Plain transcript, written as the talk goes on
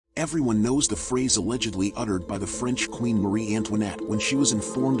Everyone knows the phrase allegedly uttered by the French Queen Marie Antoinette when she was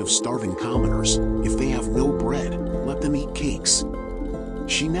informed of starving commoners: "If they have no bread, let them eat cakes."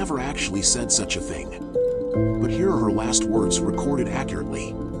 She never actually said such a thing. But here are her last words recorded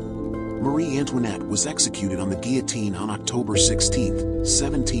accurately. Marie Antoinette was executed on the guillotine on October 16,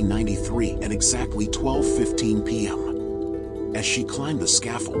 1793 at exactly 12:15 p.m. As she climbed the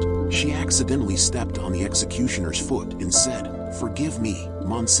scaffold, she accidentally stepped on the executioner's foot and said, "Forgive me,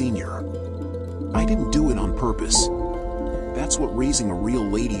 Monseigneur. I didn't do it on purpose." That's what raising a real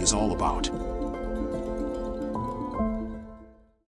lady is all about.